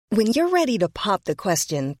When you're ready to pop the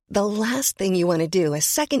question, the last thing you want to do is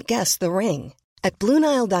second-guess the ring. At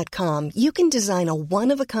BlueNile.com, you can design a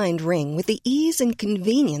one-of-a-kind ring with the ease and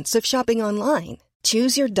convenience of shopping online.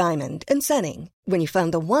 Choose your diamond and setting. When you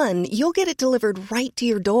find the one, you'll get it delivered right to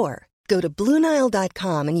your door. Go to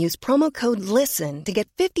BlueNile.com and use promo code LISTEN to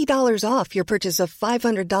get $50 off your purchase of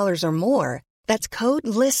 $500 or more. That's code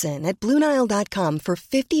LISTEN at BlueNile.com for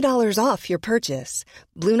 $50 off your purchase.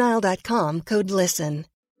 BlueNile.com, code LISTEN.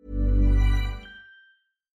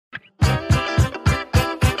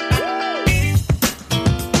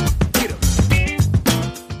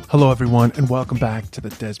 Hello, everyone, and welcome back to the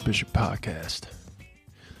Des Bishop Podcast.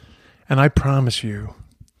 And I promise you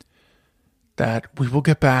that we will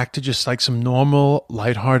get back to just like some normal,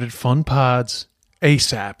 lighthearted, fun pods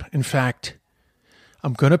ASAP. In fact,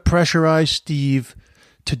 I'm going to pressurize Steve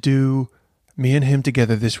to do me and him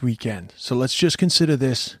together this weekend. So let's just consider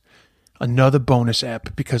this another bonus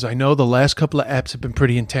ep, because I know the last couple of eps have been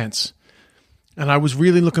pretty intense. And I was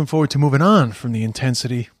really looking forward to moving on from the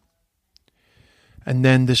intensity. And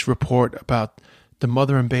then this report about the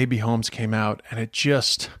mother and baby homes came out, and it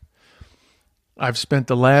just... I've spent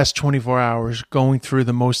the last 24 hours going through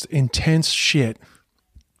the most intense shit.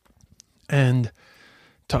 And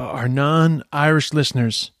to our non-Irish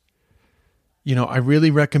listeners, you know, I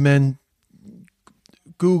really recommend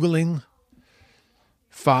Googling,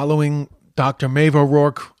 following Dr. Maeve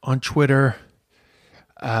O'Rourke on Twitter,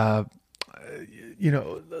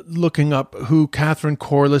 looking up who Catherine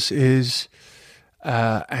Corliss is,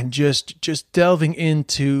 and just delving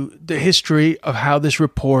into the history of how this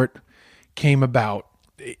report came about.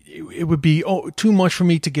 It would be too much for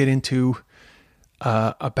me to get into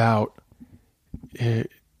about the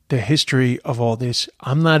history of all this.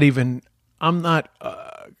 I'm not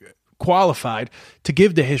qualified to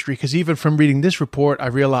give the history, because even from reading this report, I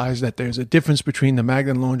realized that there's a difference between the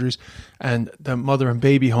Magdalen laundries and the mother and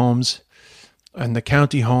baby homes and the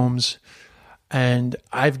county homes. And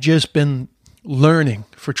I've just been learning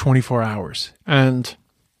for 24 hours. And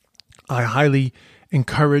I highly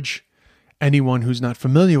encourage anyone who's not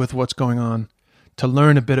familiar with what's going on to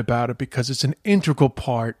learn a bit about it, because it's an integral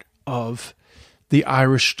part of the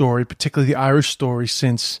Irish story, particularly the Irish story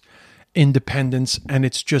since independence. And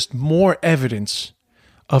it's just more evidence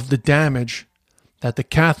of the damage that the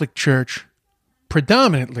Catholic Church,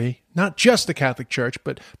 predominantly, not just the Catholic Church,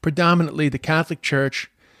 but predominantly the Catholic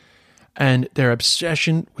Church, and their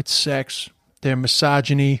obsession with sex, their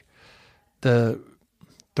misogyny,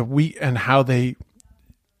 and how they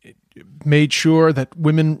made sure that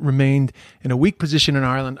women remained in a weak position in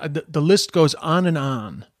Ireland. The list goes on and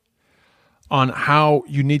on how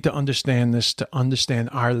you need to understand this to understand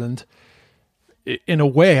Ireland. In a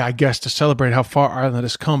way, I guess, to celebrate how far Ireland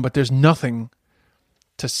has come, but there's nothing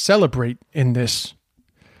to celebrate in this.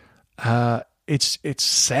 It's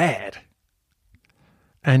sad.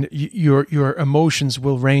 And your emotions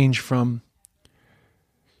will range from,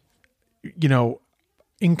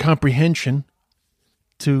 incomprehension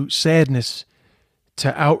to sadness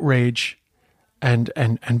to outrage and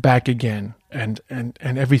back again and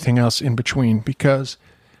everything else in between, because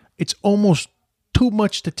it's almost too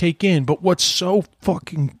much to take in. But what's so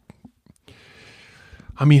fucking...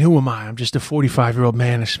 I mean, who am I? I'm just a 45-year-old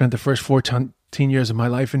man. I spent the first 14 years of my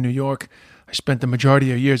life in New York. I spent the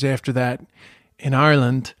majority of years after that in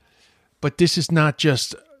Ireland. But this isn't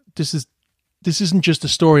just a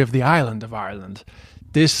story of the island of Ireland.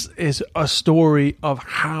 This is a story of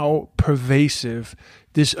how pervasive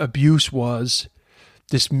this abuse was,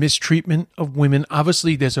 this mistreatment of women.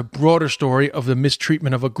 Obviously, there's a broader story of the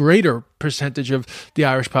mistreatment of a greater percentage of the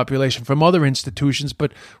Irish population from other institutions,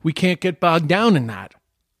 but we can't get bogged down in that.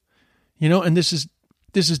 And this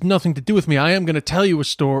is nothing to do with me. I am going to tell you a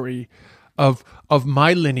story of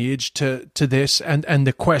my lineage to this and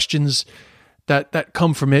the questions that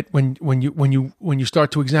come from it. When you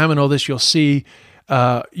start to examine all this, you'll see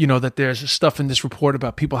that there's stuff in this report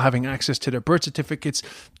about people having access to their birth certificates,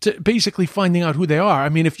 to basically finding out who they are. I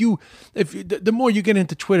mean, if the more you get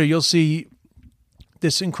into Twitter, you'll see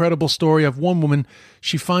this incredible story of one woman.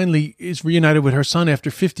 She finally is reunited with her son after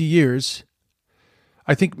 50 years.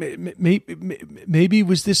 I think maybe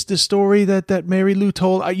was this the story that Mary Lou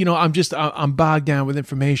told? I'm bogged down with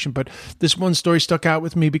information, but this one story stuck out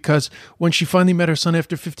with me because when she finally met her son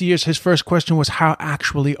after 50 years, his first question was, "How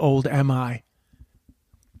actually old am I?"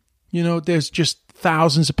 There's just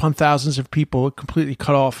thousands upon thousands of people completely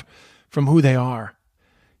cut off from who they are.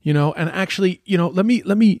 And actually, let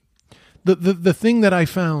me the thing that I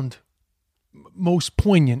found most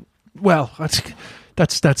poignant. Well,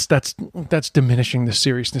 that's diminishing the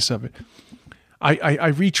seriousness of it.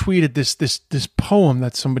 I retweeted this poem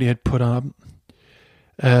that somebody had put up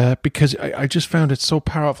because I just found it so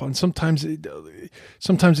powerful. And sometimes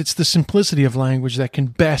it's the simplicity of language that can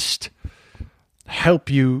best help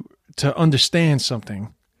you to understand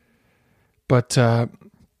something. But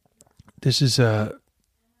this is a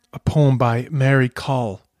poem by Mary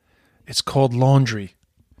Cull. It's called Laundry.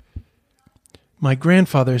 My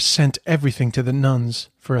grandfather sent everything to the nuns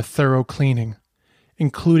for a thorough cleaning,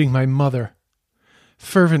 including my mother.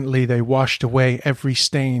 Fervently they washed away every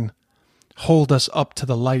stain, hold us up to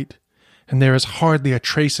the light, and there is hardly a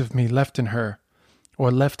trace of me left in her, or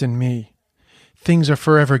left in me. Things are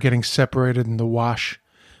forever getting separated in the wash.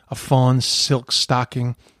 A fawn silk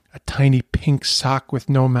stocking, a tiny pink sock with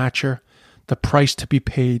no matcher, the price to be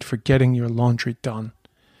paid for getting your laundry done.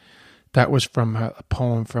 That was from a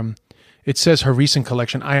poem from, it says her recent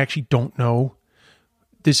collection. I actually don't know.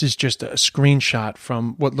 This is just a screenshot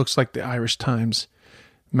from what looks like the Irish Times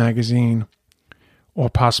magazine, or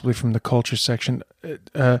possibly from the culture section.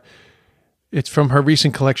 It's from her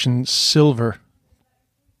recent collection, Silver,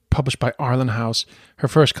 published by Arlen House. Her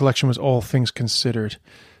first collection was All Things Considered,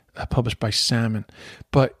 published by Salmon.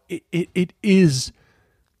 But it is,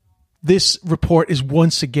 this report is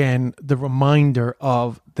once again the reminder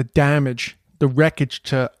of the damage, the wreckage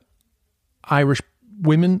to Irish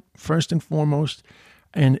women, first and foremost,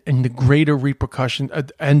 and the greater repercussions,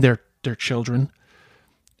 and their children,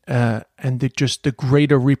 and the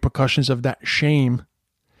greater repercussions of that shame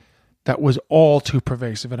that was all too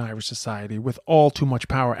pervasive in Irish society with all too much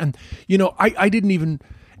power. And, I didn't even,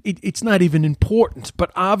 it's not even important,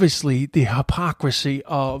 but obviously the hypocrisy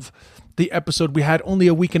of the episode we had only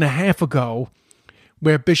a week and a half ago,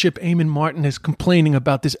 where Bishop Eamon Martin is complaining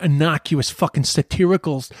about this innocuous fucking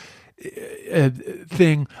satirical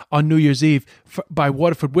thing on New Year's Eve by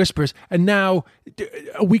Waterford Whispers, and now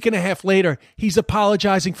a week and a half later he's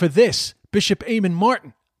apologizing for this. Bishop Eamon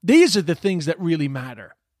Martin. These are the things that really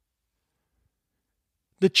matter.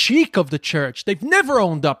 The cheek of the church. They've never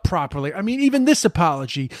owned up properly. I mean, even this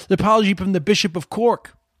apology, the apology from the Bishop of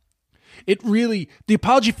Cork, the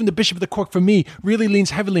apology from the Bishop of the Cork for me really leans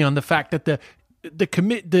heavily on the fact that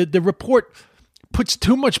the report puts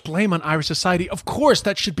too much blame on Irish society. Of course,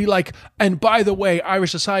 that should be like, and by the way,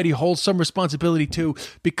 Irish society holds some responsibility too,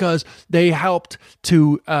 because they helped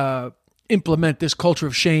to implement this culture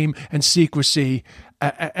of shame and secrecy,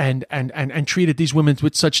 and treated these women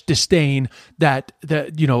with such disdain that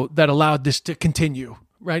allowed this to continue.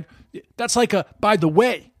 Right? That's like by the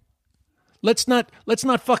way. Let's not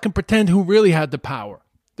fucking pretend who really had the power.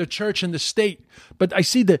 The church and the state. But I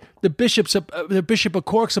see the Bishop of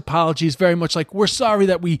Cork's apology is very much like, we're sorry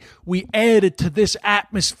that we added to this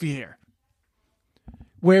atmosphere.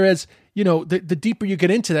 Whereas, the deeper you get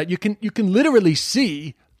into that, you can literally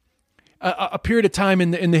see a period of time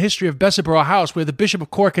in the history of Bessaborough House where the Bishop of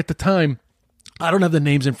Cork at the time, I don't have the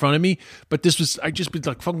names in front of me, but I just been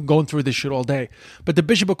like fucking going through this shit all day. But the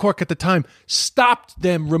Bishop of Cork at the time stopped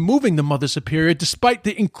them removing the Mother Superior despite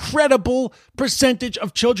the incredible percentage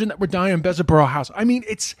of children that were dying in Bessaborough House. I mean,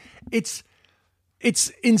 it's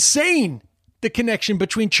insane, the connection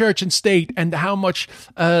between church and state, and how much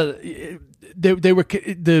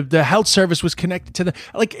the health service was connected to them.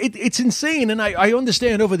 Like, it's insane. And I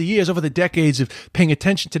understand over the years, over the decades of paying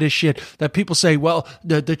attention to this shit, that people say, well,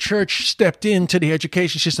 the church stepped into the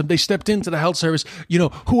education system. They stepped into the health service.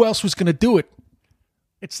 Who else was going to do it?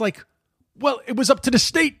 It's like, well, it was up to the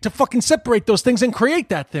state to fucking separate those things and create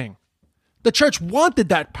that thing. The church wanted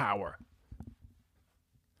that power.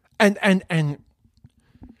 And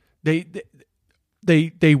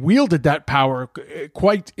they wielded that power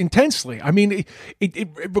quite intensely. I mean, it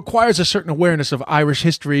requires a certain awareness of Irish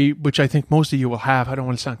history, which I think most of you will have. I don't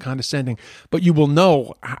want to sound condescending, but you will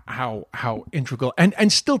know how integral.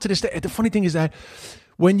 And still to this day, the funny thing is that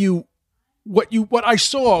what I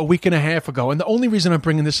saw a week and a half ago, and the only reason I'm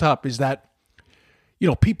bringing this up is that,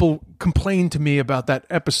 people complain to me about that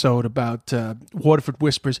episode about Waterford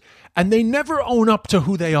Whispers, and they never own up to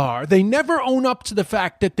who they are. They never own up to the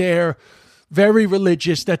fact that they're very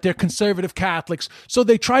religious, that they're conservative Catholics. So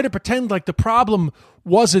they try to pretend like the problem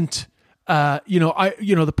wasn't,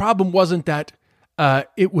 the problem wasn't that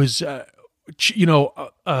it was,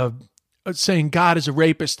 saying God is a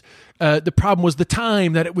rapist. The problem was the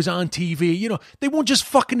time that it was on TV. They won't just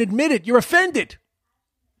fucking admit it. You're offended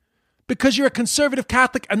because you're a conservative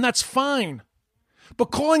Catholic, and that's fine.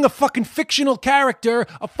 But calling a fucking fictional character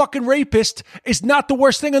a fucking rapist is not the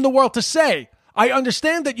worst thing in the world to say. I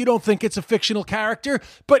understand that you don't think it's a fictional character,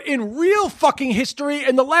 but in real fucking history,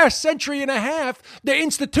 in the last century and a half, the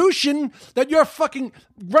institution that you're fucking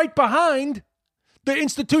right behind, The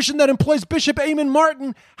institution that employs Bishop Eamon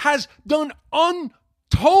Martin has done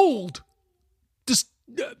untold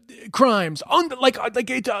crimes,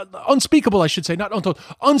 unspeakable, I should say, not untold,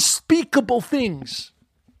 unspeakable things,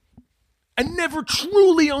 and never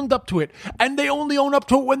truly owned up to it. And they only own up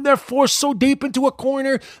to it when they're forced so deep into a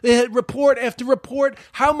corner. They had report after report.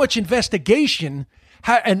 How much investigation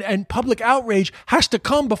and public outrage has to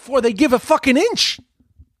come before they give a fucking inch?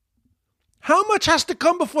 How much has to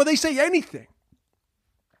come before they say anything?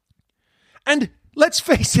 And let's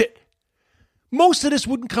face it, most of this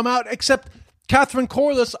wouldn't come out except Catherine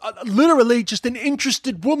Corliss, literally just an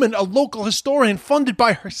interested woman, a local historian funded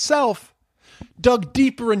by herself, dug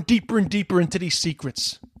deeper and deeper and deeper into these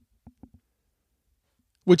secrets,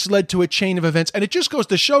 which led to a chain of events. And it just goes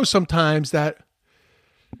to show sometimes that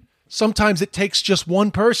sometimes it takes just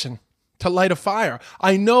one person to light a fire.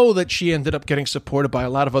 I know that she ended up getting supported by a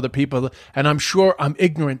lot of other people, and I'm sure I'm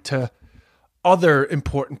ignorant to other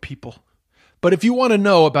important people. But if you want to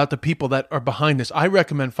know about the people that are behind this, I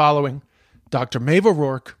recommend following Dr. Maeve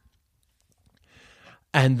O'Rourke,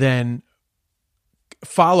 and then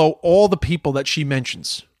follow all the people that she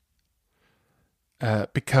mentions,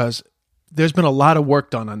 because there's been a lot of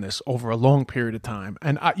work done on this over a long period of time.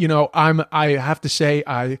 And I have to say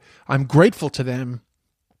I'm grateful to them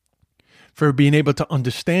for being able to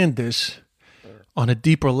understand this on a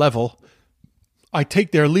deeper level. I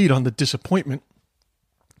take their lead on the disappointment.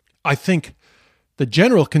 I think the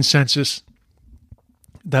general consensus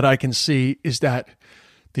that I can see is that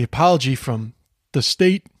the apology from the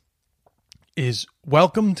state is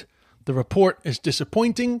welcomed. The report is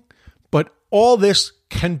disappointing, but all this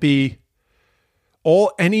can be,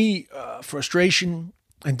 any frustration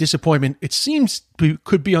and disappointment, it seems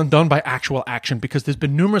could be undone by actual action, because there's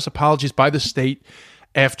been numerous apologies by the state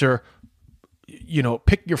after,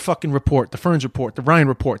 pick your fucking report, the Ferns report, the Ryan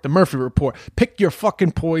report, the Murphy report, pick your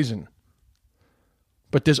fucking poison.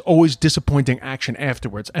 But there's always disappointing action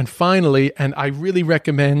afterwards. And finally, and I really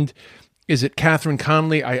recommend, is it Catherine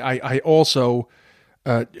Conley? I also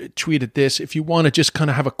tweeted this. If you want to just kind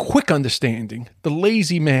of have a quick understanding, the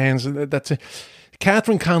lazy man's, that's a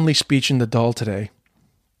Catherine Conley speech in the Dole today.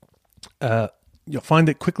 You'll find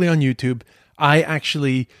it quickly on YouTube. I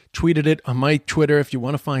actually tweeted it on my Twitter if you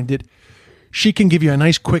want to find it. She can give you a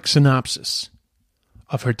nice quick synopsis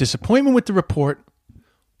of her disappointment with the report,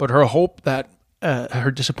 but her hope that her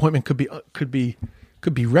disappointment could be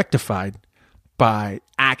rectified by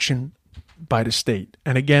action by the state.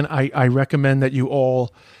 And again, I recommend that you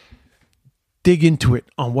all dig into it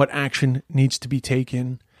on what action needs to be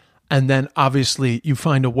taken, and then obviously you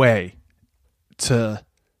find a way to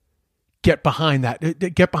get behind that,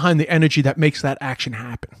 get behind the energy that makes that action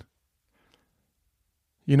happen.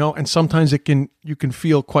 And sometimes you can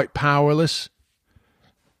feel quite powerless.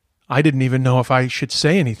 I didn't even know if I should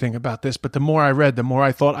say anything about this, but the more I read, the more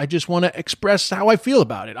I thought I just want to express how I feel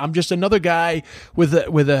about it. I'm just another guy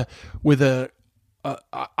I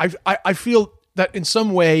feel that in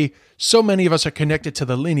some way, so many of us are connected to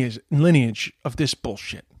the lineage of this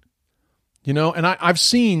bullshit. And I've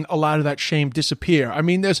seen a lot of that shame disappear. I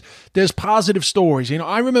mean, there's positive stories.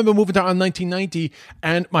 I remember moving down in 1990,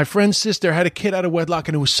 and my friend's sister had a kid out of wedlock,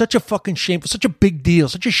 and it was such a fucking shameful, such a big deal,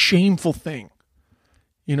 such a shameful thing.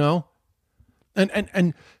 And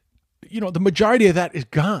the majority of that is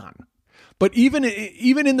gone. But even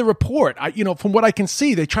in the report, from what I can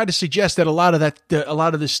see, they try to suggest that a lot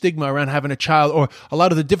of the stigma around having a child, or a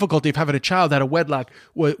lot of the difficulty of having a child out of wedlock,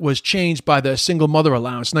 was changed by the single mother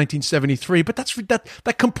allowance, 1973. But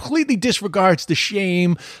that completely disregards the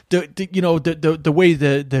shame, the way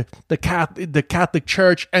the Catholic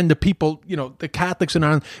Church and the people, the Catholics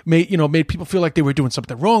and made people feel like they were doing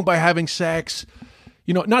something wrong by having sex.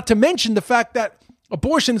 Not to mention the fact that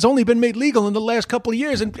abortion has only been made legal in the last couple of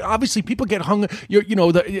years, and obviously people get hung,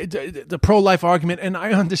 the pro-life argument, and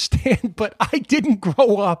I understand, but I didn't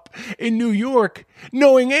grow up in New York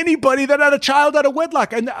knowing anybody that had a child out of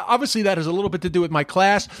wedlock, and obviously that has a little bit to do with my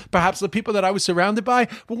class, perhaps the people that I was surrounded by,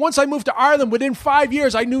 but once I moved to Ireland, within 5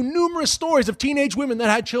 years, I knew numerous stories of teenage women that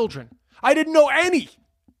had children. I didn't know any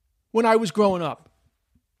when I was growing up.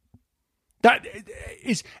 That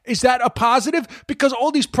is that a positive? Because all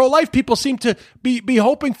these pro-life people seem to be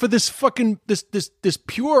hoping for this fucking this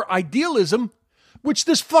pure idealism, which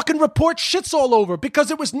this fucking report shits all over, because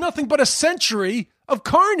it was nothing but a century of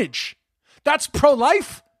carnage. That's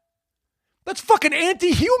pro-life. That's fucking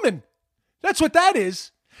anti-human. That's what that is.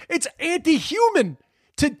 It's anti-human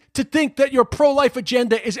to think that your pro-life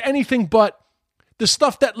agenda is anything but the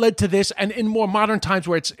stuff that led to this, and in more modern times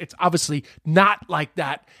where it's obviously not like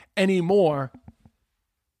that anymore,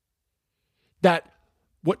 that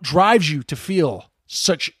what drives you to feel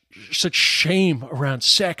such shame around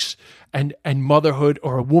sex and motherhood,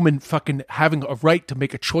 or a woman fucking having a right to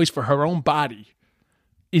make a choice for her own body,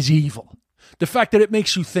 is evil. The fact that it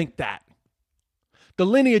makes you think that. The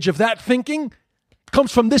lineage of that thinking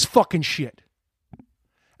comes from this fucking shit.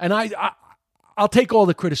 And I'll take all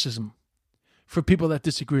the criticism for people that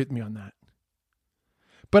disagree with me on that.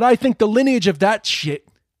 But I think the lineage of that shit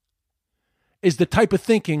is the type of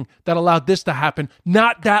thinking that allowed this to happen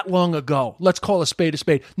not that long ago. Let's call a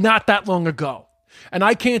spade, not that long ago. And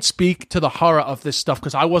I can't speak to the horror of this stuff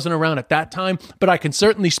because I wasn't around at that time, but I can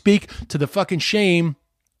certainly speak to the fucking shame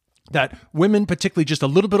that women, particularly just a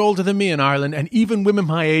little bit older than me in Ireland, and even women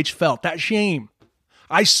my age, felt. That shame.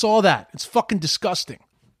 I saw that. It's fucking disgusting.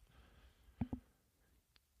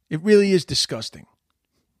 It really is disgusting.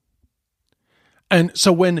 And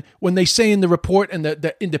so when they say in the report, and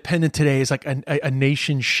the Independent today is like a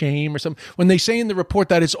nation's shame or something, when they say in the report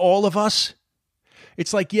that it's all of us,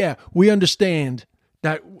 it's like, yeah, we understand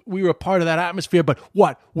that we were a part of that atmosphere, but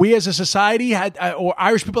what? We as a society had, or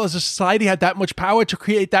Irish people as a society had that much power to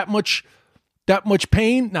create that much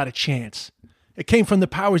pain? Not a chance. It came from the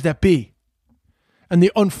powers that be. And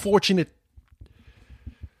the unfortunate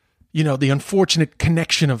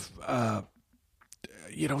connection of,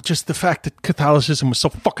 just the fact that Catholicism was so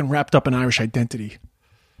fucking wrapped up in Irish identity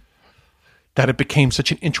that it became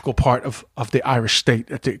such an integral part of the Irish state,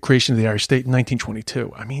 at the creation of the Irish state in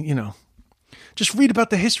 1922. I mean, just read about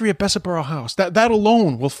the history of Bessaborough House. That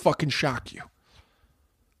alone will fucking shock you.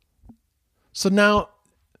 So now,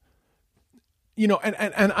 and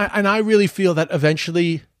I really feel that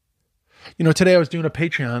eventually, today I was doing a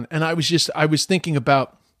Patreon and I was thinking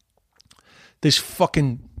about this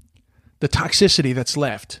fucking, the toxicity that's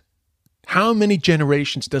left. How many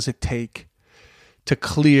generations does it take to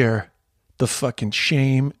clear the fucking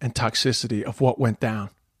shame and toxicity of what went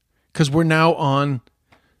down? Because we're now on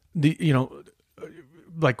the,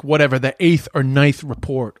 like whatever, the 8th or 9th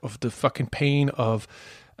report of the fucking pain of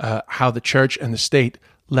how the church and the state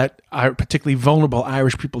let particularly vulnerable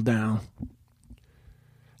Irish people down.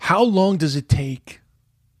 How long does it take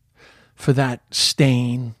for that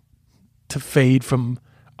stain to fade from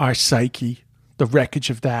our psyche, the wreckage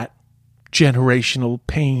of that generational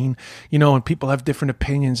pain, and people have different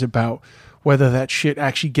opinions about whether that shit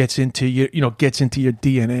actually gets into your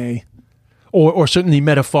DNA, or certainly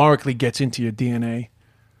metaphorically gets into your DNA.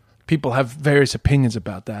 People have various opinions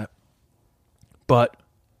about that. But,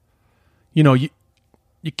 you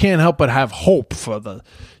can't help but have hope for the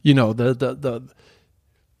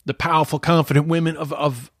powerful, confident women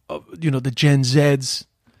of the Gen Zs,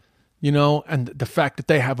 and the fact that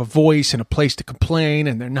they have a voice and a place to complain,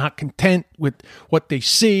 and they're not content with what they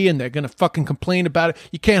see, and they're going to fucking complain about it.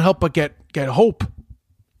 You can't help but get hope,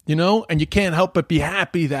 and you can't help but be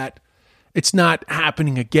happy that it's not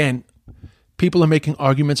happening again. People are making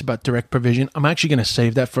arguments about direct provision. I'm actually going to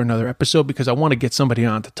save that for another episode because I want to get somebody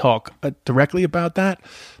on to talk directly about that.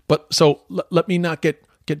 But so let me not get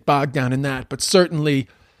bogged down in that. But certainly,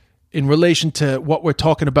 in relation to what we're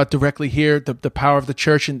talking about directly here, the power of the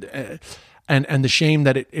church and the shame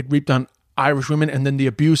that it reaped on Irish women, and then the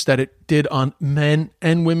abuse that it did on men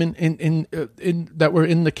and women in that were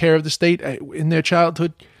in the care of the state in their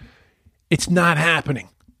childhood, it's not happening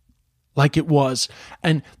like it was,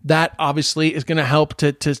 and that obviously is going to help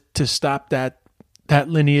to stop that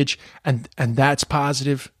lineage, and that's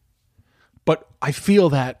positive. But I feel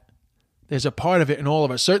that there's a part of it in all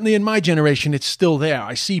of us. Certainly in my generation, it's still there.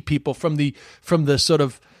 I see people from the sort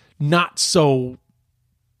of not so,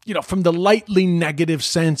 from the lightly negative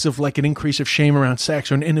sense of like an increase of shame around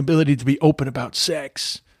sex or an inability to be open about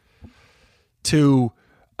sex, to,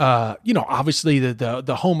 obviously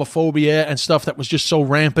the homophobia and stuff that was just so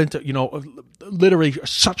rampant, literally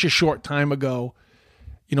such a short time ago.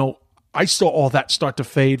 I saw all that start to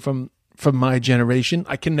fade from my generation.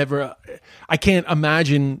 I can't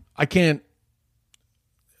imagine,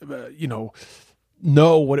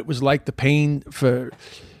 know what it was like, the pain for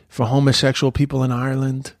homosexual people in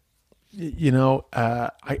Ireland,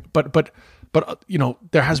 but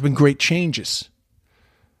there has been great changes,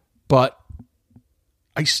 but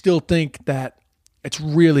I still think that it's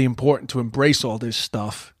really important to embrace all this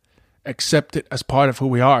stuff, accept it as part of who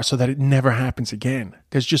we are so that it never happens again.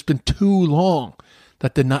 There's just been too long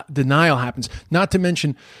that denial happens. Not to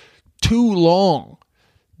mention too long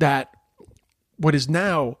that what is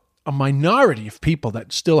now a minority of people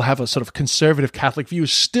that still have a sort of conservative Catholic view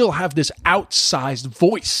still have this outsized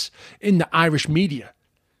voice in the Irish media.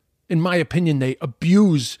 In my opinion, they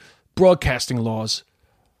abuse broadcasting laws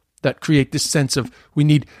that create this sense of we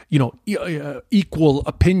need, equal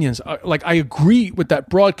opinions. Like, I agree with that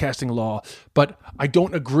broadcasting law, but I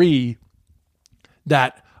don't agree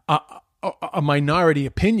that a minority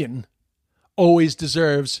opinion always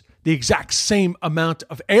deserves the exact same amount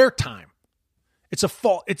of airtime. It's a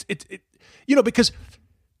fault. Because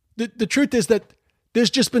the truth is that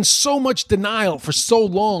there's just been so much denial for so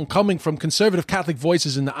long coming from conservative Catholic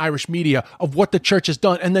voices in the Irish media of what the church has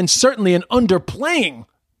done, and then certainly an underplaying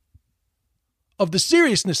of the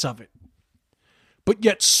seriousness of it. But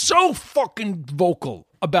yet so fucking vocal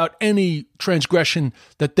about any transgression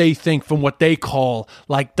that they think from what they call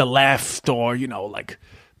like the left, or, like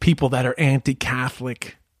people that are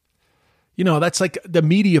anti-Catholic. That's like the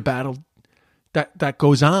media battle that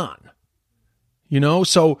goes on.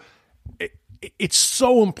 So it's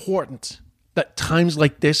so important that times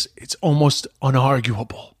like this, it's almost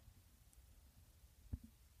unarguable.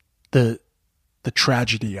 The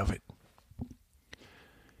tragedy of it.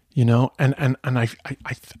 And I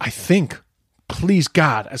think, please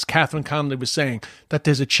God, as Catherine Conley was saying, that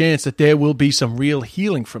there's a chance that there will be some real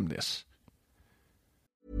healing from this.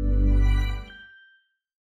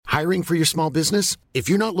 Hiring for your small business? If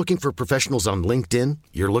you're not looking for professionals on LinkedIn,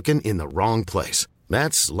 you're looking in the wrong place.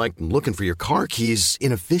 That's like looking for your car keys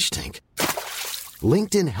in a fish tank.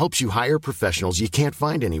 LinkedIn helps you hire professionals you can't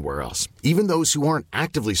find anywhere else, even those who aren't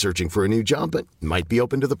actively searching for a new job but might be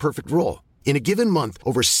open to the perfect role. In a given month,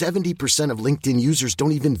 over 70% of LinkedIn users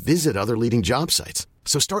don't even visit other leading job sites.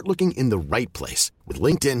 So start looking in the right place. With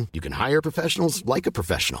LinkedIn, you can hire professionals like a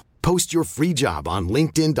professional. Post your free job on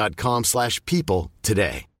linkedin.com/people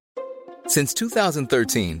today. Since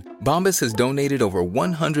 2013, Bombas has donated over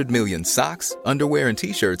 100 million socks, underwear, and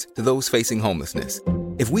T-shirts to those facing homelessness.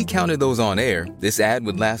 If we counted those on air, this ad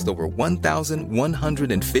would last over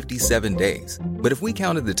 1,157 days. But if we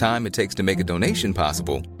counted the time it takes to make a donation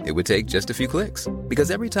possible, it would take just a few clicks.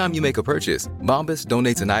 Because every time you make a purchase, Bombas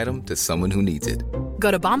donates an item to someone who needs it.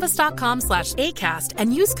 Go to bombas.com/ACAST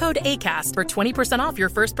and use code ACAST for 20% off your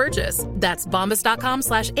first purchase. That's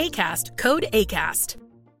bombas.com/ACAST, code ACAST.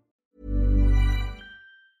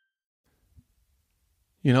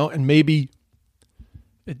 And maybe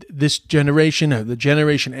this generation or the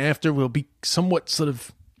generation after will be somewhat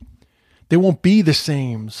there won't be the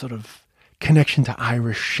same sort of connection to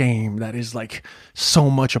Irish shame that is like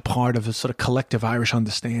so much a part of the sort of collective Irish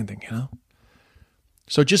understanding,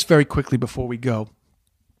 So just very quickly before we go,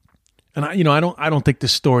 and I don't think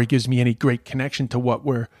this story gives me any great connection to what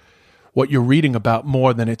you're reading about,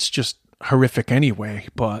 more than it's just horrific anyway,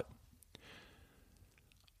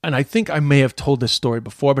 and I think I may have told this story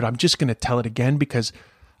before, but I'm just going to tell it again because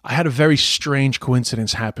I had a very strange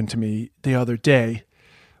coincidence happen to me the other day,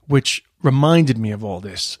 which reminded me of all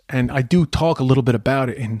this. And I do talk a little bit about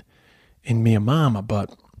it in Mia Mama,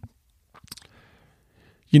 but,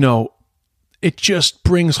 it just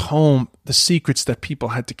brings home the secrets that people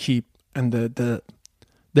had to keep and the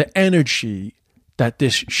energy that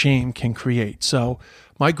this shame can create. So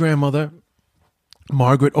my grandmother,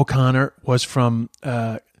 Margaret O'Connor, was from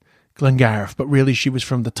Glengariff, but really she was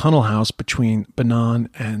from the tunnel house between Bannan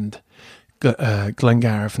and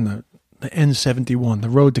Glengariff and the N71, the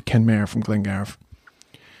road to Kenmare from Glengariff.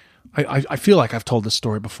 I feel like I've told this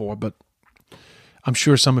story before, but I'm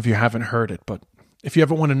sure some of you haven't heard it. But if you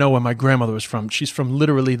ever want to know where my grandmother was from, she's from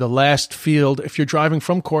literally the last field. If you're driving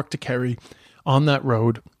from Cork to Kerry on that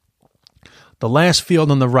road, the last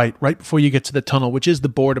field on the right before you get to the tunnel, which is the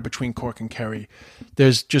border between Cork and Kerry,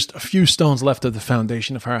 there's just a few stones left of the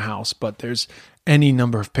foundation of her house, but there's any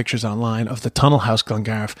number of pictures online of the tunnel house,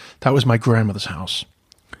 Glengariff. That was my grandmother's house.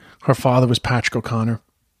 Her father was Patrick O'Connor,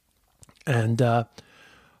 and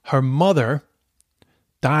her mother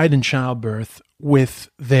died in childbirth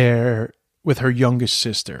with her youngest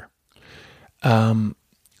sister.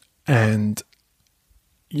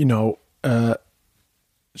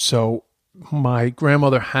 So my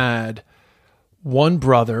grandmother had one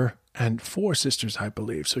brother and four sisters, I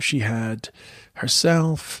believe. So she had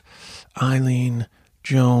herself, Eileen,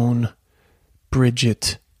 Joan,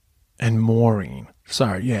 Bridget, and Maureen.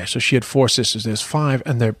 So she had four sisters. There's five,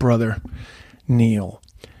 and their brother, Neil.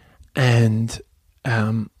 And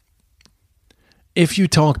if you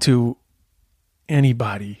talk to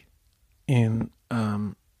anybody in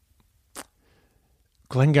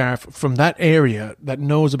Glengariff from that area that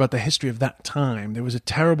knows about the history of that time, there was a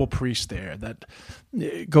terrible priest there that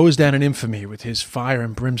goes down in infamy with his fire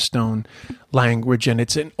and brimstone language, and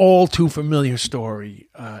it's an all too familiar story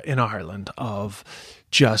in Ireland of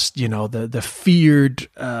just the feared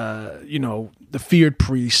the feared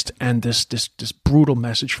priest and this brutal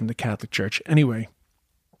message from the Catholic Church. Anyway,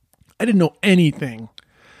 I didn't know anything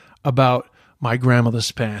about my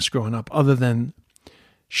grandmother's past growing up, other than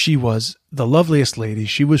she was the loveliest lady.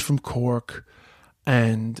 She was from Cork,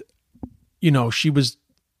 and, she was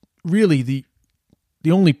really the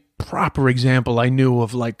only proper example I knew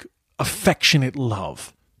of like affectionate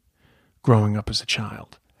love growing up as a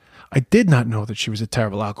child. I did not know that she was a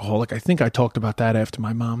terrible alcoholic. I think I talked about that after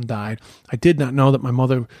my mom died. I did not know that my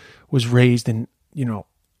mother was raised in,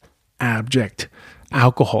 abject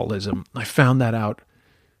alcoholism. I found that out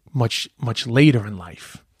much, much later in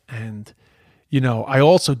life. And, I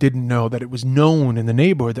also didn't know that it was known in the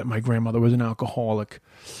neighborhood that my grandmother was an alcoholic.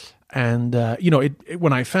 And,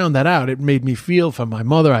 when I found that out, it made me feel for my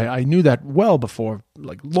mother. I knew that well before,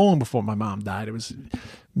 like long before my mom died. It was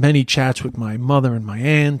many chats with my mother and my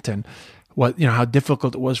aunt, and how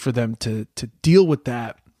difficult it was for them to deal with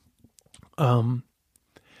that. And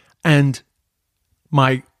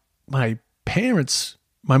my parents,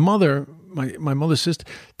 my mother's sister,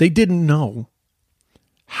 they didn't know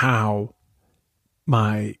how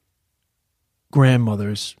my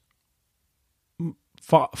grandmother's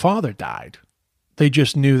father died. They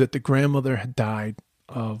just knew that the grandmother had died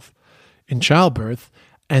in childbirth,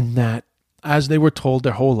 and that, as they were told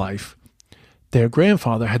their whole life, their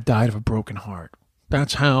grandfather had died of a broken heart.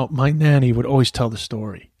 That's how my nanny would always tell the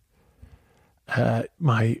story.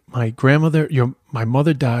 My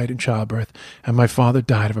mother died in childbirth, and my father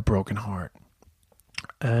died of a broken heart.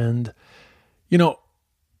 And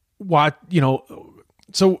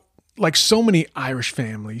so like so many Irish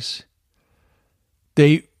families,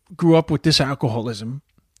 they grew up with this alcoholism,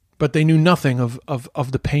 but they knew nothing of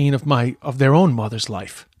the pain of their own mother's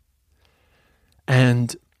life.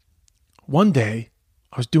 And one day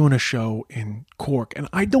I was doing a show in Cork, and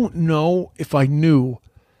I don't know if I knew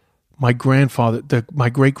my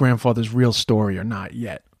great-grandfather's real story or not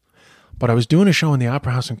yet. But I was doing a show in the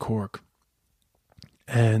Opera House in Cork,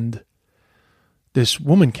 and this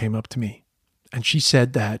woman came up to me, and she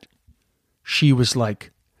said that she was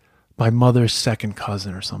like my mother's second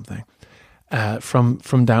cousin or something,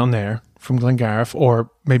 from down there, from Glengarriff, or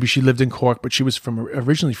maybe she lived in Cork, but she was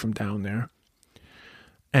originally from down there.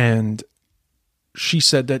 And she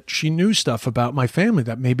said that she knew stuff about my family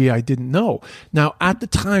that maybe I didn't know. Now, at the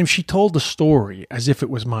time, she told the story as if it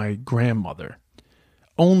was my grandmother,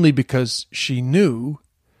 only because she knew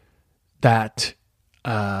that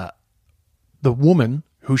the woman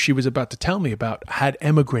who she was about to tell me about had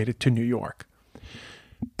emigrated to New York.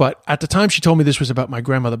 But at the time, she told me this was about my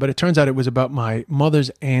grandmother, but it turns out it was about my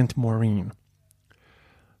mother's Aunt Maureen,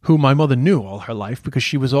 who my mother knew all her life because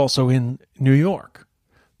she was also in New York.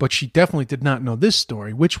 But she definitely did not know this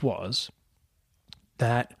story, which was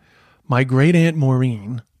that my great Aunt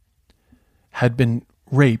Maureen had been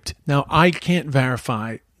raped. Now, I can't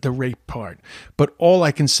verify the rape part, but all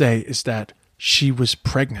I can say is that she was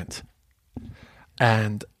pregnant.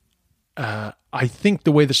 And I think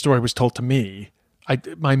the way the story was told to me,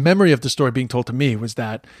 my memory of the story being told to me was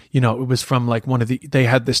that, it was from like they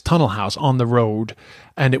had this tunnel house on the road,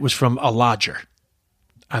 and it was from a lodger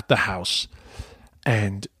at the house.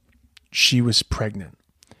 And she was pregnant,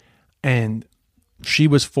 and she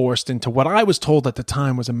was forced into what I was told at the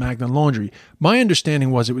time was a Magna Laundry. My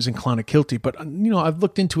understanding was it was in Clonakilty, but I've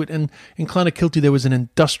looked into it, and in Clonakilty there was an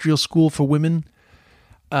industrial school for women.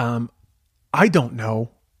 I don't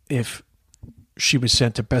know if she was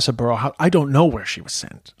sent to Bessaborough. I don't know where she was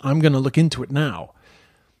sent. I'm going to look into it now.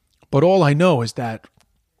 But all I know is that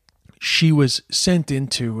she was sent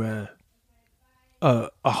into a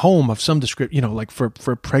home of some description, like for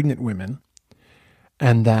pregnant women,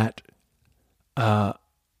 and that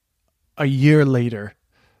a year later,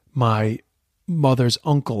 my mother's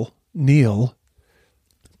uncle, Neil,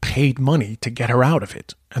 paid money to get her out of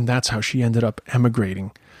it, and that's how she ended up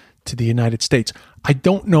emigrating to the United States. I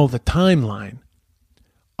don't know the timeline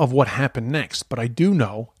of what happened next, but I do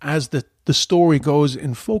know, as the story goes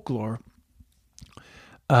in folklore,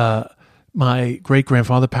 my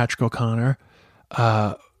great-grandfather, Patrick O'Connor,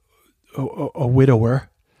 a widower,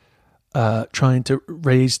 trying to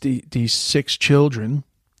raise these 6 children,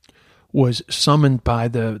 was summoned by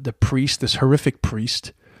the priest, this horrific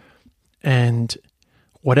priest, and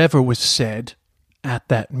whatever was said at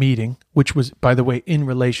that meeting, which was, by the way, in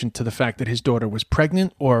relation to the fact that his daughter was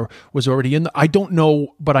pregnant or was already I don't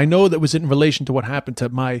know, but I know that was in relation to what happened to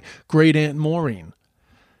my great Aunt Maureen,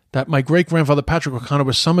 that my great-grandfather Patrick O'Connor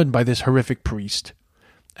was summoned by this horrific priest.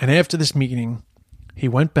 And after this meeting, he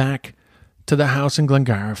went back to the house in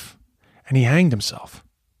Glengarriff, and he hanged himself.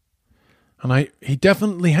 And he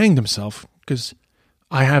definitely hanged himself, because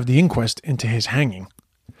I have the inquest into his hanging,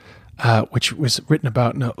 which was written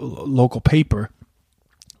about in a local paper.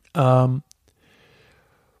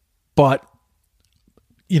 But,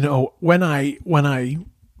 when I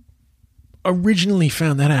originally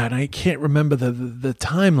found that out, I can't remember the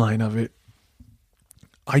timeline of it,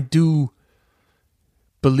 I do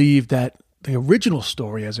believe that the original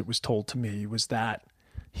story, as it was told to me, was that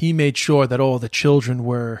he made sure that all the children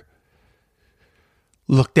were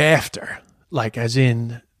looked after. Like, as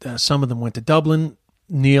in, some of them went to Dublin,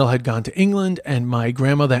 Neil had gone to England, and my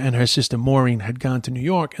grandmother and her sister Maureen had gone to New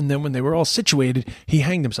York. And then when they were all situated, he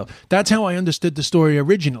hanged himself. That's how I understood the story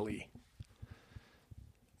originally.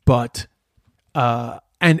 But,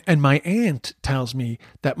 and my aunt tells me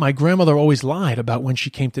that my grandmother always lied about when she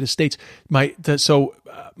came to the States. My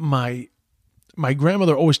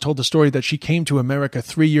grandmother always told the story that she came to America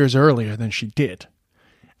 3 years earlier than she did.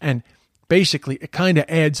 And basically, it kind of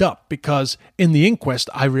adds up because in the inquest,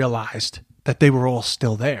 I realized that they were all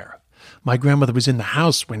still there. My grandmother was in the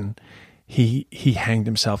house when he hanged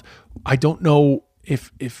himself. I don't know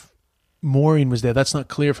if Maureen was there. That's not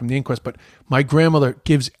clear from the inquest, but my grandmother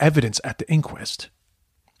gives evidence at the inquest,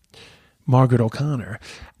 Margaret O'Connor,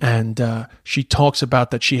 and she talks about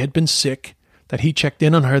that she had been sick, that he checked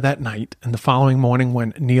in on her that night, and the following morning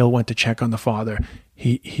when Neil went to check on the father,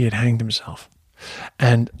 he had hanged himself.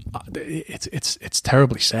 And it's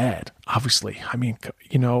terribly sad, obviously. I mean,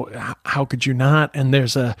 how could you not? And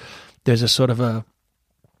there's a sort of a,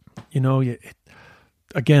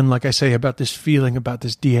 again, like I say about this feeling about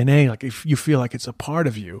this DNA, like if you feel like it's a part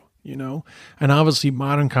of you, and obviously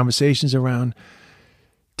modern conversations around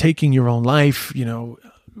taking your own life,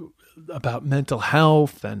 about mental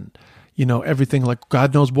health and, everything, like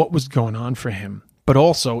God knows what was going on for him. But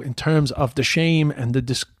also in terms of the shame and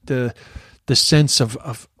the sense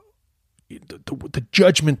of the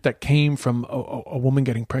judgment that came from a woman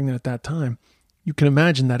getting pregnant at that time, you can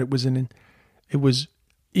imagine that it was,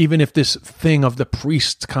 even if this thing of the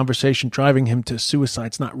priest's conversation driving him to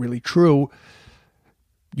suicide's not really true,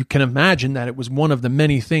 you can imagine that it was one of the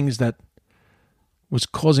many things that was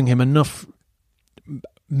causing him enough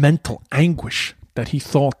mental anguish that he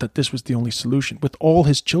thought that this was the only solution with all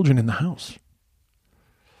his children in the house.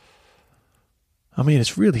 I mean,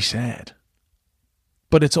 it's really sad.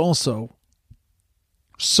 But it's also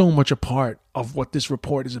so much a part of what this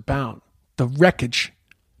report is about. The wreckage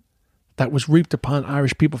that was reaped upon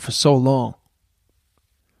Irish people for so long,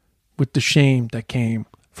 with the shame that came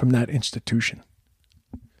from that institution.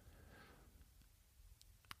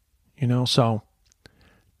 So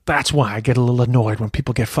that's why I get a little annoyed when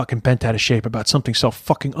people get fucking bent out of shape about something so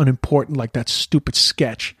fucking unimportant like that stupid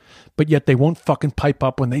sketch, but yet they won't fucking pipe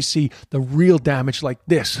up when they see the real damage like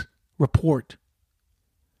this report.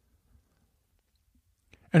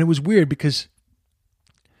 And it was weird because,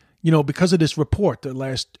 because of this report,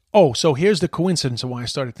 so here's the coincidence of why I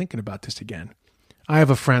started thinking about this again. I have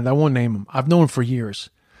a friend, I won't name him. I've known him for years.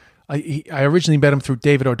 I originally met him through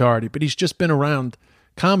David O'Doherty, but he's just been around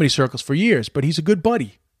comedy circles for years, but he's a good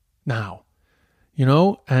buddy now,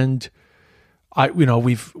 and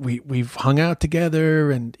we've hung out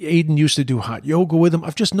together, and Aiden used to do hot yoga with him.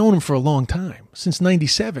 I've just known him for a long time, since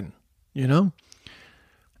 97,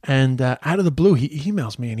 And out of the blue, he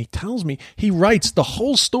emails me and he tells me, he writes the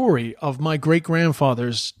whole story of my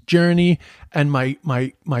great-grandfather's journey and my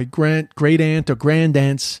great-aunt or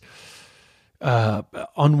grandaunt's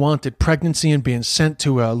unwanted pregnancy and being sent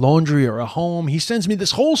to a laundry or a home. He sends me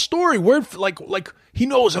this whole story, word for, like he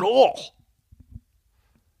knows it all.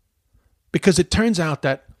 Because it turns out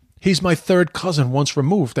that he's my third cousin once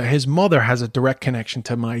removed. That his mother has a direct connection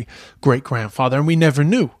to my great-grandfather, and we never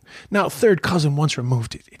knew. Now, third cousin once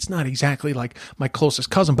removed, it's not exactly like my closest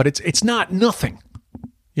cousin, but it's not nothing,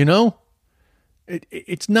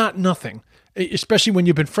 It's not nothing, especially when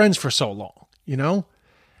you've been friends for so long,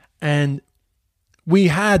 And we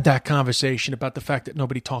had that conversation about the fact that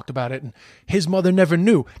nobody talked about it, and his mother never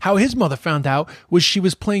knew. How his mother found out was she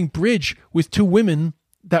was playing bridge with two women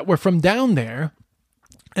that were from down there,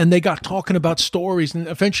 and they got talking about stories, and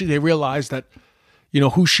eventually they realized that,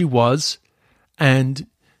 who she was, and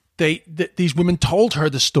these women told her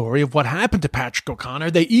the story of what happened to Patrick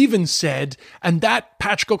O'Connor. They even said, and that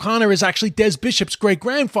Patrick O'Connor is actually Des Bishop's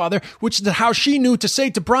great-grandfather, which is how she knew to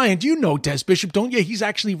say to Brian, do you know Des Bishop, don't you? He's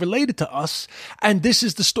actually related to us, and this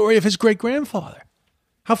is the story of his great-grandfather.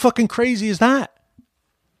 How fucking crazy is that?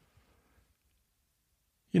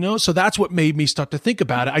 So that's what made me start to think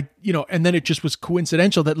about it. And then it just was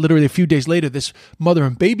coincidental that literally a few days later, this mother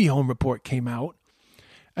and baby home report came out.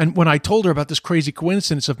 And when I told her about this crazy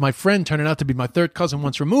coincidence of my friend turning out to be my third cousin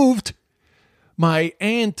once removed, my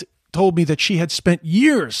aunt told me that she had spent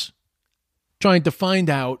years trying to find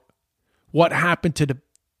out what happened to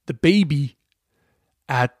the baby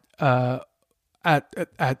at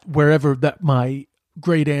at wherever that my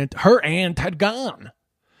great aunt, her aunt, had gone.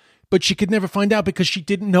 But she could never find out because she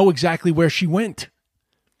didn't know exactly where she went.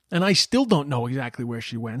 And I still don't know exactly where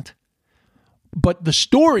she went. But the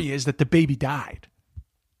story is that the baby died.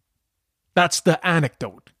 That's the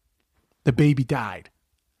anecdote. The baby died.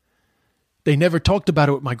 They never talked about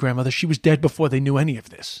it with my grandmother. She was dead before they knew any of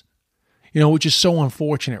this. Which is so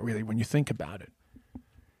unfortunate, really, when you think about it.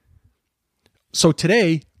 So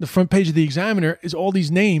today, the front page of the Examiner is all these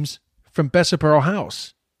names from Bessaborough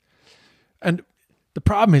House. And the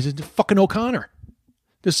problem is, it's fucking O'Connor.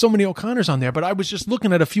 There's so many O'Connors on there, but I was just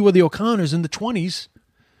looking at a few of the O'Connors in the 20s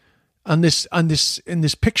in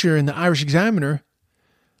this picture in the Irish Examiner,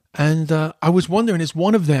 and I was wondering, is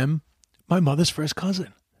one of them my mother's first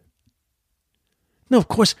cousin? No, of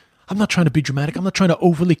course, I'm not trying to be dramatic. I'm not trying to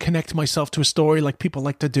overly connect myself to a story like people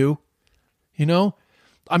like to do.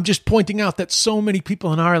 I'm just pointing out that so many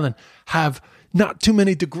people in Ireland have not too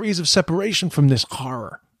many degrees of separation from this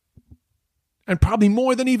horror. And probably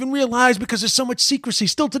more than even realize, because there's so much secrecy.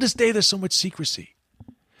 Still to this day, there's so much secrecy.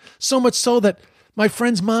 So much so that my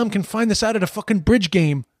friend's mom can find this out at a fucking bridge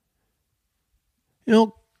game.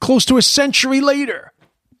 Close to a century later.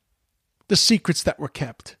 The secrets that were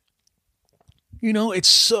kept. It's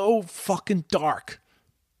so fucking dark.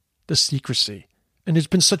 The secrecy. And it's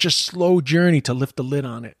been such a slow journey to lift the lid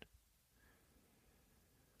on it.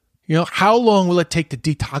 How long will it take to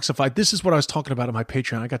detoxify? This is what I was talking about on my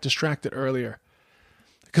Patreon. I got distracted earlier.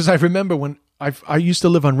 Because I remember when I used to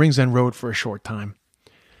live on Ringsend Road for a short time.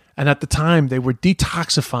 And at the time, they were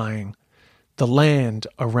detoxifying the land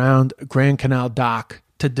around Grand Canal Dock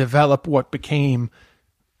to develop what became,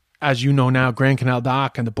 as you know now, Grand Canal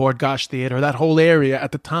Dock and the Bord Gáis Theatre. That whole area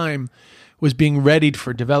at the time was being readied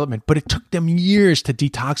for development. But it took them years to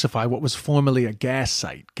detoxify what was formerly a gas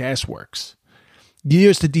site, gas works.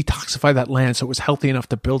 Years to detoxify that land so it was healthy enough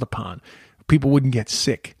to build upon. People wouldn't get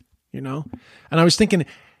sick, And I was thinking,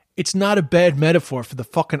 it's not a bad metaphor for the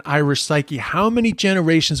fucking Irish psyche. How many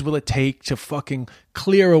generations will it take to fucking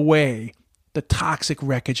clear away the toxic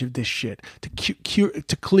wreckage of this shit?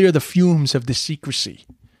 To clear the fumes of the secrecy?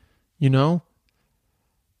 The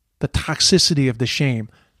toxicity of the shame.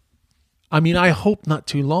 I mean, I hope not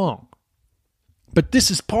too long. But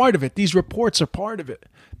this is part of it. These reports are part of it.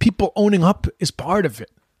 People owning up is part of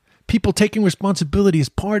it. People taking responsibility is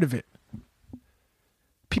part of it.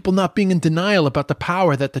 People not being in denial about the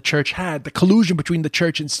power that the church had, the collusion between the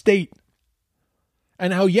church and state.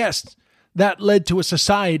 And how, yes, that led to a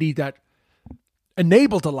society that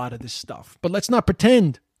enabled a lot of this stuff. But let's not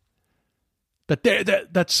pretend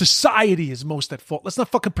that society is most at fault. Let's not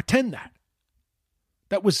fucking pretend that.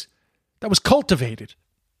 That was cultivated.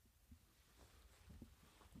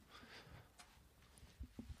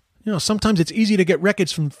 Sometimes it's easy to get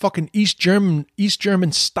records from fucking East German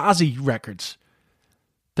Stasi records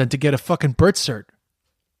than to get a fucking birth cert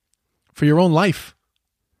for your own life.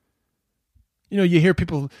 You hear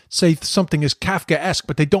people say something is Kafkaesque,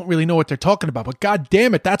 but they don't really know what they're talking about. But God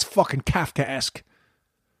damn it, that's fucking Kafkaesque.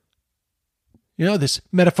 This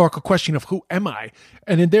metaphorical question of who am I?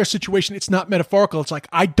 And in their situation, it's not metaphorical. It's like,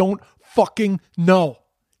 I don't fucking know.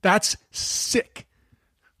 That's sick.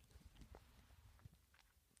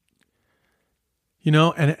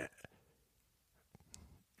 And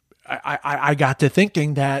I got to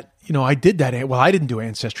thinking that, I did that. Well, I didn't do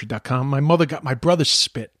Ancestry.com. My mother got my brother's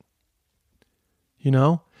spit,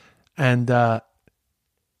 and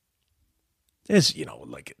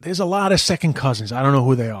there's a lot of second cousins. I don't know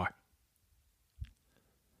who they are.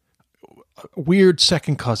 Weird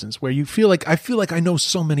second cousins where I feel like I know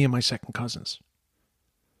so many of my second cousins.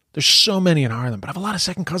 There's so many in Ireland, but I have a lot of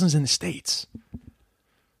second cousins in the States,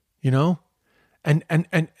 And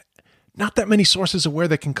not that many sources of where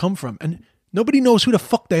they can come from. And nobody knows who the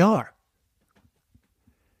fuck they are.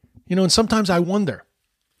 And sometimes I wonder,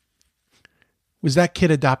 was that kid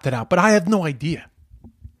adopted out? But I have no idea.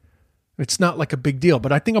 It's not like a big deal,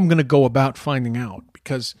 but I think I'm going to go about finding out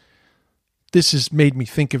because this has made me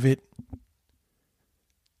think of it.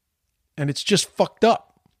 And it's just fucked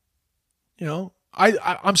up.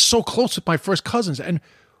 I'm so close with my first cousins, and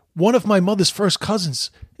one of my mother's first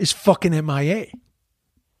cousins is fucking MIA.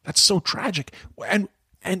 That's so tragic. And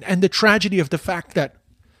the tragedy of the fact that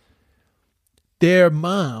their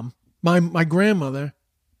mom, my grandmother,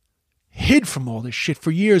 hid from all this shit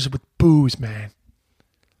for years with booze, man.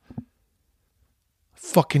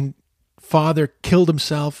 Fucking father killed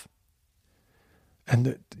himself.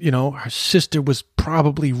 And, her sister was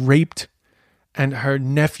probably raped. And her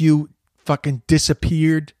nephew fucking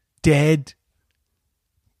disappeared, dead.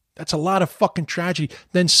 That's a lot of fucking tragedy.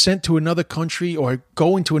 Then sent to another country or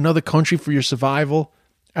going to another country for your survival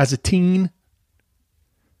as a teen.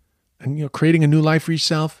 And, you know, creating a new life for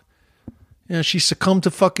yourself. You know, she succumbed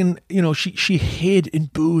to fucking, you know, she hid in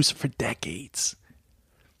booze for decades.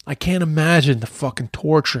 I can't imagine the fucking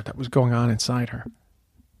torture that was going on inside her.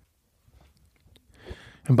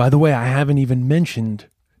 And by the way, I haven't even mentioned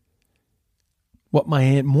what my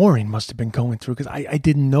Aunt Maureen must have been going through, because I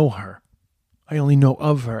didn't know her. I only know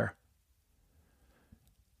of her.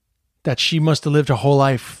 That she must have lived her whole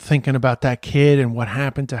life thinking about that kid and what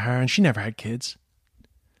happened to her, and she never had kids.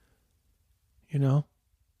 You know?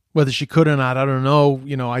 Whether she could or not, I don't know.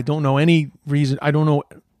 You know, I don't know any reason. I don't know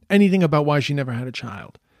anything about why she never had a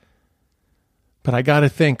child. But I got to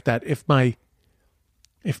think that if my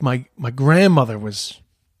grandmother was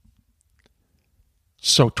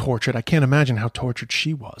so tortured, I can't imagine how tortured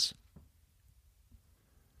she was.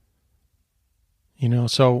 You know,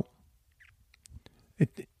 so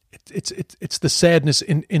it's the sadness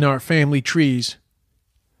in our family trees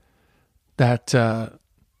that I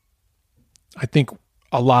think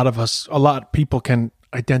a lot of people can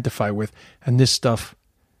identify with, and this stuff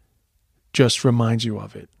just reminds you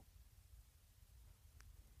of it.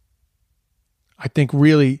 I think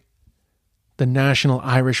really the national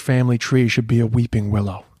Irish family tree should be a weeping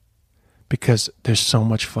willow, because there's so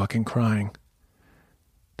much fucking crying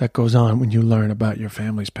that goes on when you learn about your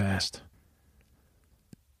family's past.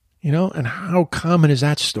 You know, and how common is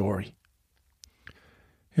that story?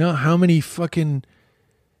 You know, how many fucking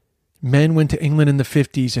men went to England in the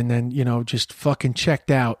 50s and then, you know, just fucking checked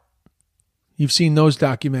out. You've seen those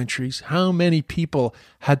documentaries. How many people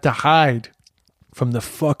had to hide from the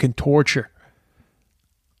fucking torture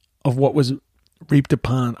of what was reaped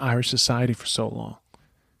upon Irish society for so long?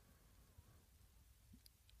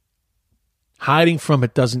 Hiding from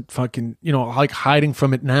it doesn't fucking, you know, like hiding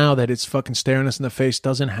from it now that it's fucking staring us in the face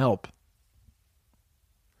doesn't help.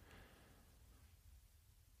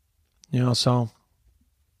 You know, so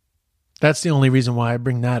that's the only reason why I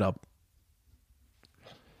bring that up.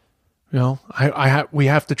 You know, we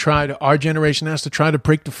have to try to, our generation has to try to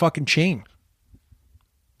break the fucking chain.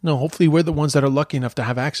 No, hopefully we're the ones that are lucky enough to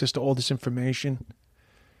have access to all this information.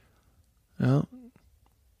 You know,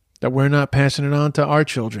 that we're not passing it on to our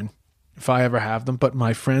children, if I ever have them. But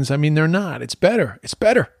my friends, I mean, they're not. It's better. It's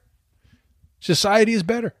better. Society is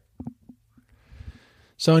better.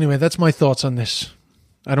 So anyway, that's my thoughts on this.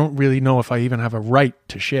 I don't really know if I even have a right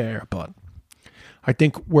to share, but I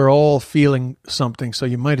think we're all feeling something, so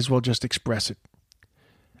you might as well just express it.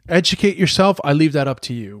 Educate yourself. I leave that up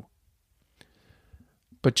to you.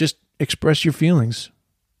 But just express your feelings,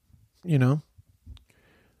 you know.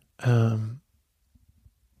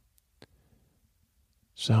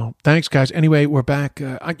 So thanks, guys. Anyway, we're back.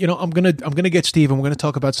 I'm gonna get Steve, and we're gonna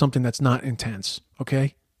talk about something that's not intense.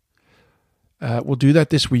 Okay. We'll do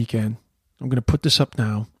that this weekend. I'm gonna put this up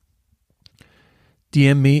now.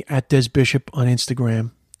 DM me at Des Bishop on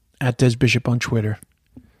Instagram, at Des Bishop on Twitter,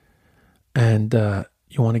 and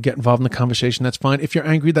you want to get involved in the conversation, that's fine. If you're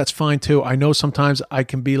angry, that's fine too. I know sometimes I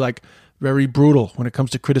can be like very brutal when it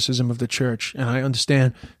comes to criticism of the church, and I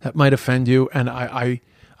understand that might offend you, and I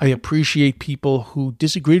appreciate people who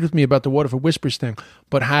disagreed with me about the Waterford Whispers thing,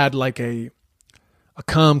 but had like a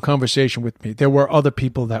calm conversation with me. There were other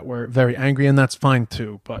people that were very angry, and that's fine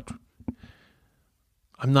too, but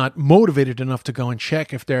I'm not motivated enough to go and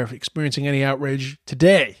check if they're experiencing any outrage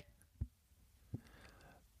today.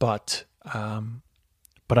 But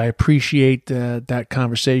I appreciate that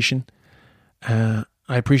conversation. I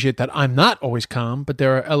appreciate that I'm not always calm, but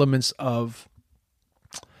there are elements of,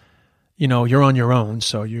 you know, you're on your own,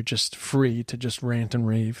 so you're just free to just rant and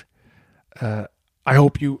rave. I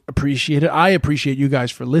hope you appreciate it. I appreciate you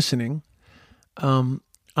guys for listening.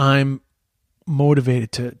 I'm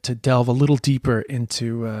motivated to delve a little deeper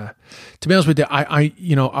into. To be honest with you, I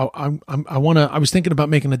was thinking about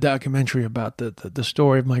making a documentary about the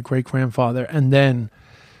story of my great grandfather, and then,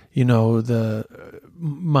 you know,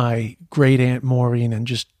 my great Aunt Maureen, and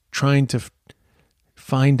just trying to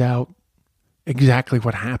find out exactly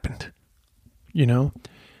what happened. You know,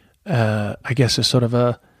 I guess a sort of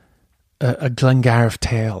a Glengarriff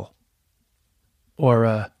tale,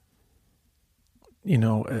 or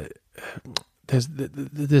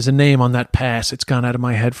there's a name on that pass. It's gone out of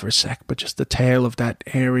my head for a sec, but just the tale of that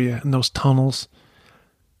area and those tunnels.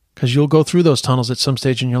 Because you'll go through those tunnels at some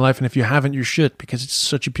stage in your life, and if you haven't, you should, because it's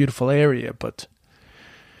such a beautiful area. But,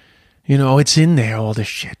 you know, it's in there, all this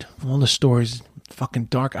shit. All the stories, fucking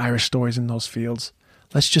dark Irish stories in those fields.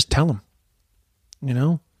 Let's just tell them, you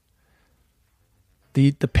know?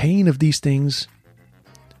 The pain of these things,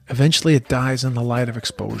 eventually it dies in the light of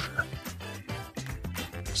exposure.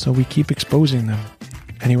 So we keep exposing them.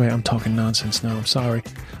 Anyway, I'm talking nonsense now. I'm sorry.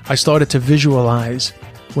 I started to visualize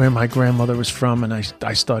where my grandmother was from, and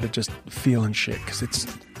I started just feeling shit because it's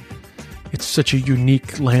such a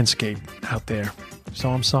unique landscape out there. So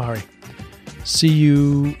I'm sorry. See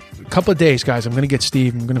you a couple of days, guys. I'm going to get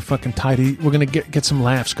Steve. I'm going to fucking tidy. We're going to get some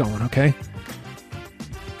laughs going, okay?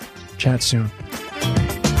 Chat soon.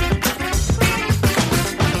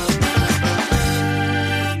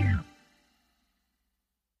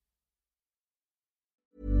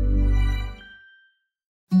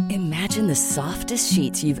 Imagine the softest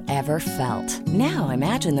sheets you've ever felt. Now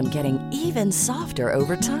imagine them getting even softer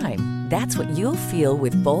over time. That's what you'll feel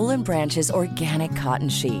with Boll & Branch's organic cotton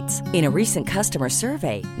sheets. In a recent customer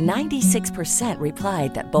survey, 96%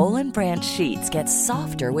 replied that Boll & Branch sheets get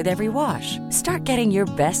softer with every wash. Start getting your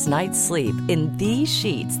best night's sleep in these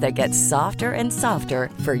sheets that get softer and softer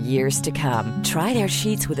for years to come. Try their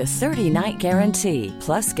sheets with a 30-night guarantee.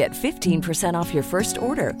 Plus, get 15% off your first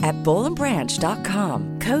order at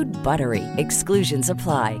bollandbranch.com. Code BUTTERY. Exclusions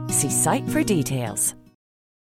apply. See site for details.